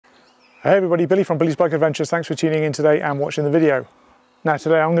Hey everybody, Billy from Billy's Bike Adventures. Thanks for tuning in today and watching the video. Now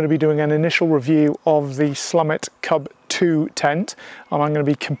today I'm going to be doing an initial review of the Slumit Cub II tent, and I'm going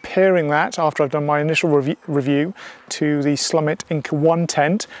to be comparing that after I've done my initial review to the Slumit Inca I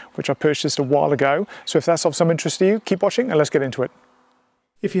tent, which I purchased a while ago. So if that's of some interest to you, keep watching and let's get into it.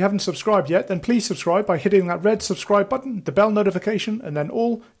 If you haven't subscribed yet, then please subscribe by hitting that red subscribe button, the bell notification, and then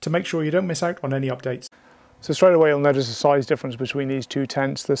all to make sure you don't miss out on any updates. So straight away you'll notice a size difference between these two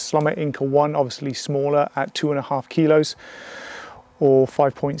tents. The Slumit Inca I obviously smaller at 2.5 kilos or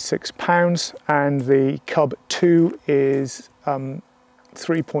 5.6 pounds, and the Cub II is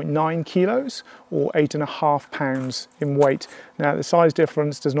 3.9 kilos or 8.5 pounds in weight. Now the size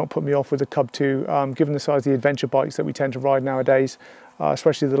difference does not put me off with the Cub II, given the size of the adventure bikes that we tend to ride nowadays,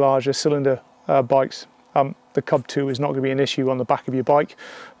 especially the larger cylinder bikes. The Cub II is not going to be an issue on the back of your bike.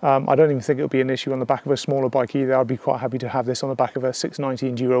 I don't even think it'll be an issue on the back of a smaller bike either. I'd be quite happy to have this on the back of a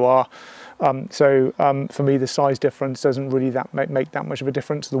 690 Enduro R. For me, the size difference doesn't really make that much of a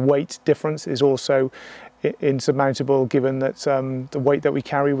difference. The weight difference is also insurmountable, given that the weight that we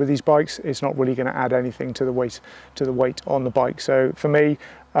carry with these bikes is not really going to add anything to the weight on the bike. So for me,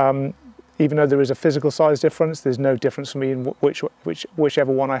 even though there is a physical size difference, there's no difference for me in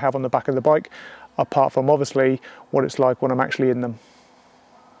whichever one I have on the back of the bike, apart from obviously what it's like when I'm actually in them.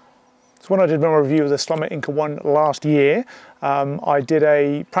 So when I did my review of the Slumit Inca I last year, I did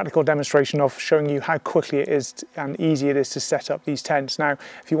a practical demonstration of showing you how quickly it is and easy it is to set up these tents. Now,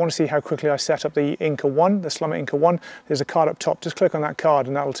 if you want to see how quickly I set up the Inca I, the Slumit Inca I, there's a card up top. Just click on that card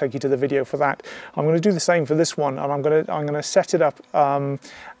and that'll take you to the video for that. I'm going to do the same for this one, and I'm going to set it up,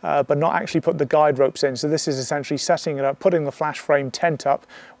 but not actually put the guide ropes in. So this is essentially setting it up, putting the flash frame tent up,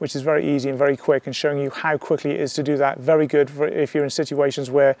 which is very easy and very quick, and showing you how quickly it is to do that. Very good for if you're in situations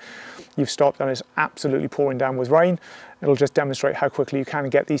where you've stopped and it's absolutely pouring down with rain. It'll just demonstrate how quickly you can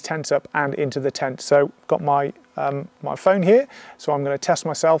get these tents up and into the tent. So got my my phone here, so I'm going to test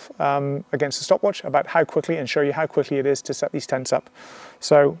myself against the stopwatch about how quickly, and show you how quickly it is to set these tents up.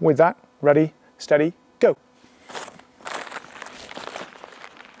 So with that, ready, steady, go.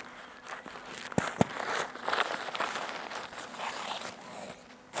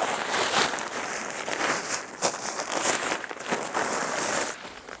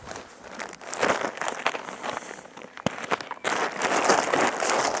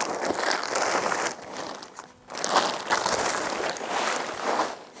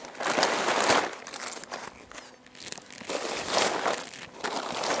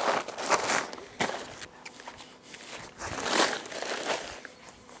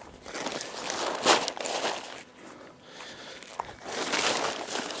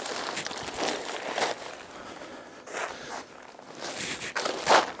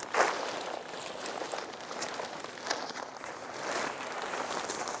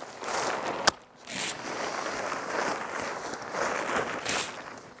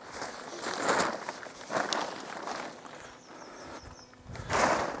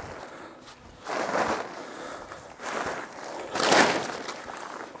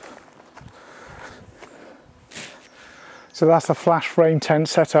 So that's the flash frame tent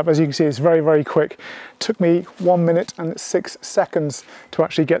setup. As you can see, it's very, very quick. It took me 1 minute and 6 seconds to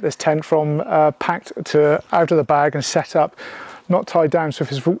actually get this tent from packed to out of the bag and set up, not tied down. So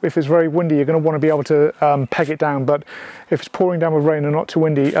if it's very windy, you're going to want to be able to peg it down. But if it's pouring down with rain and not too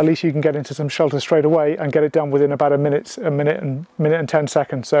windy, at least you can get into some shelter straight away and get it done within about a minute and 10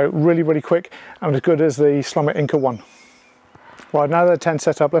 seconds. So really, really quick, and as good as the Slumit Inca I. Right, now that the tent's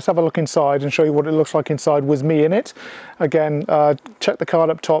set up, let's have a look inside and show you what it looks like inside with me in it. Again, check the card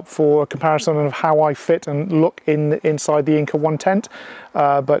up top for a comparison of how I fit and look inside the Inca I tent.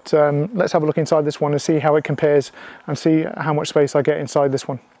 But let's have a look inside this one and see how it compares and see how much space I get inside this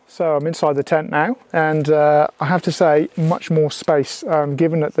one. So I'm inside the tent now, and I have to say, much more space,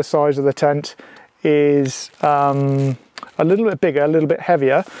 given that the size of the tent is a little bit bigger, a little bit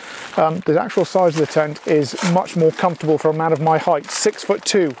heavier. The actual size of the tent is much more comfortable for a man of my height.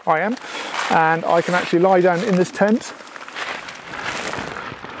 6'2" I am, and I can actually lie down in this tent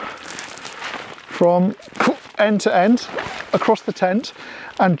from end to end across the tent,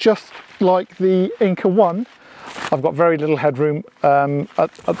 and just like the Inca I, I've got very little headroom at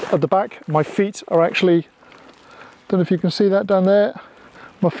the back. My feet are actually, don't know if you can see that down there,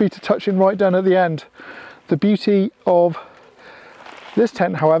 my feet are touching right down at the end. The beauty of this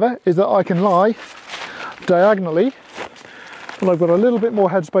tent, however, is that I can lie diagonally, and I've got a little bit more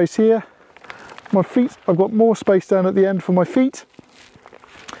headspace here. My feet, I've got more space down at the end for my feet,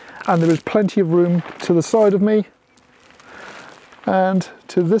 and there is plenty of room to the side of me and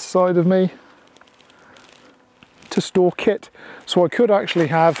to this side of me to store kit. So I could actually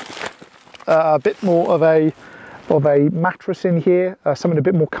have a bit more of a mattress in here, something a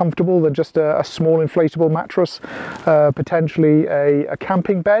bit more comfortable than just a small inflatable mattress, potentially a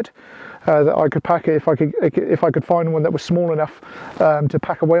camping bed that I could pack if I could find one that was small enough to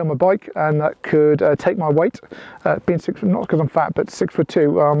pack away on my bike and that could take my weight. Being not because I'm fat, but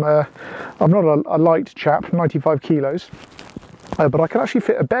 6'2", I'm not a light chap, 95 kilos. But I can actually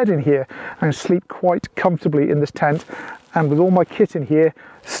fit a bed in here and sleep quite comfortably in this tent, and with all my kit in here,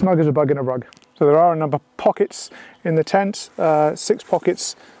 snug as a bug in a rug. So there are a number of pockets in the tent, 6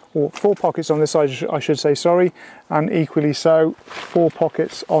 pockets, or 4 pockets on this side, I should say, sorry, and equally so, 4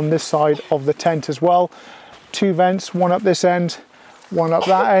 pockets on this side of the tent as well. 2 vents, one up this end, one up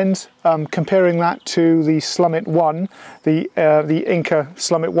that end. Comparing that to the Slumit 1, the Inca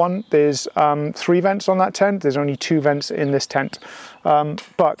Slumit 1, there's 3 vents on that tent. There's only 2 vents in this tent.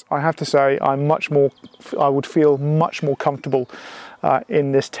 But I have to say, I would feel much more comfortable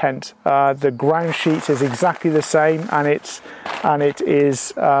in this tent. The ground sheet is exactly the same, and it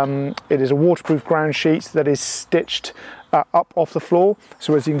is a waterproof ground sheet that is stitched up off the floor.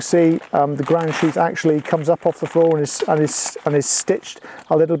 So as you can see, the ground sheet actually comes up off the floor and is stitched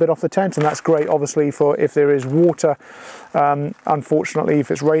a little bit off the tent, and that's great obviously for if there is water. Unfortunately, if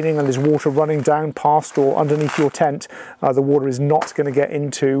it's raining and there's water running down past or underneath your tent, the water is not going to get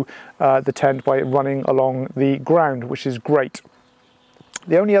into the tent by running along the ground, which is great.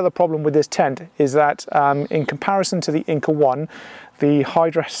 The only other problem with this tent is that in comparison to the Inca 1, the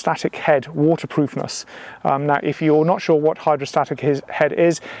hydrostatic head waterproofness. Now, if you're not sure what hydrostatic head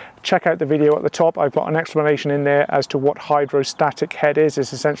is, check out the video at the top. I've got an explanation in there as to what hydrostatic head is.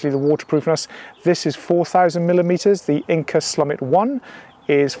 It's essentially the waterproofness. This is 4,000 millimeters. The Inca Slumit 1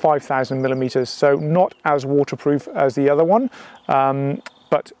 is 5,000 millimeters, so not as waterproof as the other one,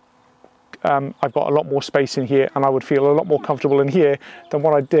 but I've got a lot more space in here, and I would feel a lot more comfortable in here than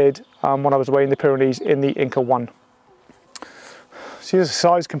what I did when I was away in the Pyrenees in the Inca 1. So here's a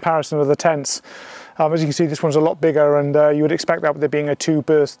size comparison of the tents. As you can see, this one's a lot bigger, and you would expect that with there being a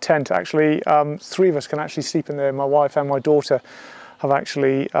 2-berth tent. Actually, 3 of us can actually sleep in there. My wife and my daughter have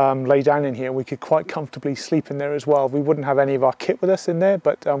actually laid down in here. We could quite comfortably sleep in there as well. We wouldn't have any of our kit with us in there,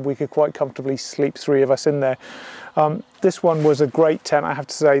 but we could quite comfortably sleep 3 of us in there. This one was a great tent, I have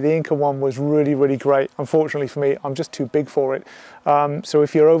to say. The Inca 1 was really, really great. Unfortunately for me, I'm just too big for it. So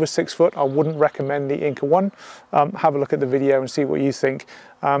if you're over 6 foot, I wouldn't recommend the Inca 1. Have a look at the video and see what you think.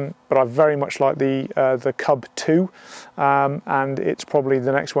 But I very much like the Cub II, and it's probably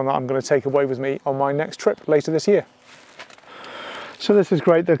the next one that I'm going to take away with me on my next trip later this year. So this is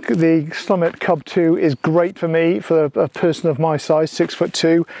great. The Slumit Cub II is great for me, for a person of my size,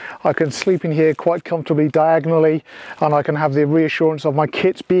 6'2". I can sleep in here quite comfortably diagonally, and I can have the reassurance of my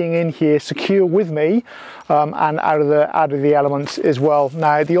kit being in here secure with me, and out of the elements as well.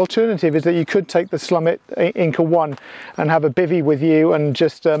 Now the alternative is that you could take the Slumit Inca 1 and have a bivvy with you and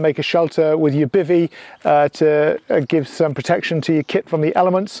just make a shelter with your bivvy to give some protection to your kit from the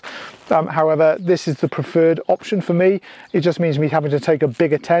elements. However, this is the preferred option for me. It just means me having to take a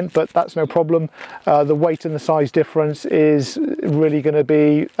bigger tent, but that's no problem. The weight and the size difference is really going to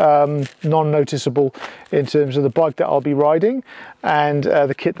be non-noticeable in terms of the bike that I'll be riding and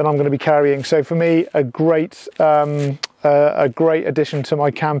the kit that I'm going to be carrying. So for me, a great addition to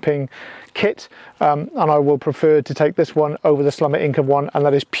my camping kit, and I will prefer to take this one over the Slumit Inca 1, and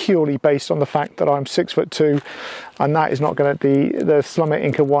that is purely based on the fact that I'm 6'2", and that is not going to be, the Slumit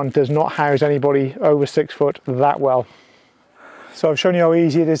Inca 1 does not house anybody over 6 foot that well. So I've shown you how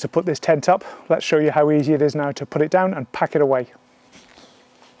easy it is to put this tent up. Let's show you how easy it is now to put it down and pack it away.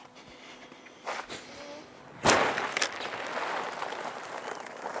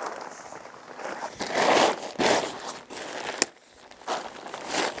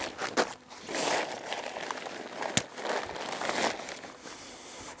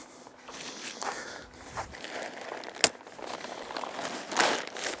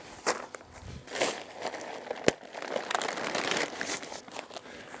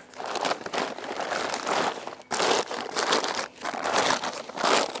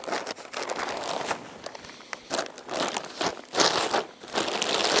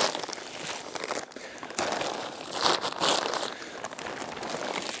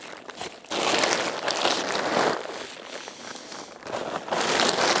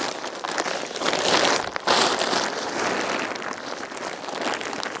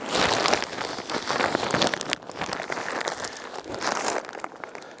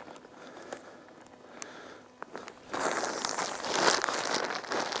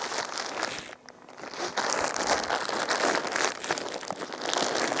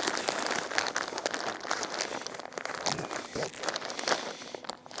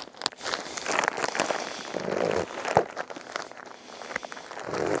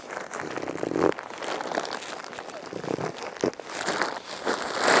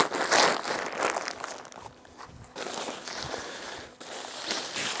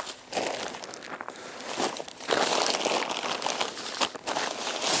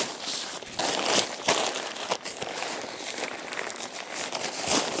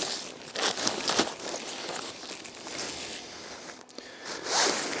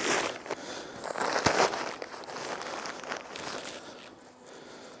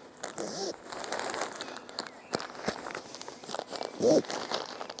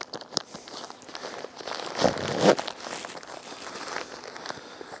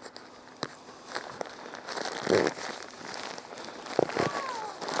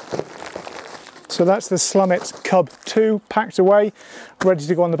 So that's the Slumit Cub II packed away, ready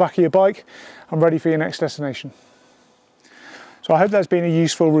to go on the back of your bike and ready for your next destination. So I hope that's been a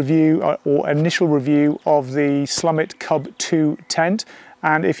useful review or initial review of the Slumit Cub II tent.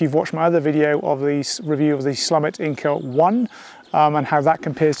 And if you've watched my other video of the review of the Slumit Inca 1 and how that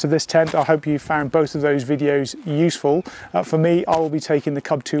compares to this tent, I hope you found both of those videos useful. For me, I will be taking the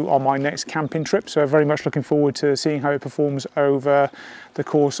Cub II on my next camping trip, so I'm very much looking forward to seeing how it performs over the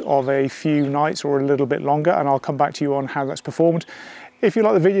course of a few nights or a little bit longer, and I'll come back to you on how that's performed. If you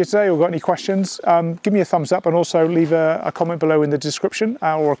like the video today or got any questions, give me a thumbs up and also leave a comment below in the description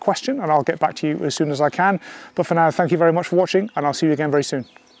or a question, and I'll get back to you as soon as I can. But for now, thank you very much for watching, and I'll see you again very soon.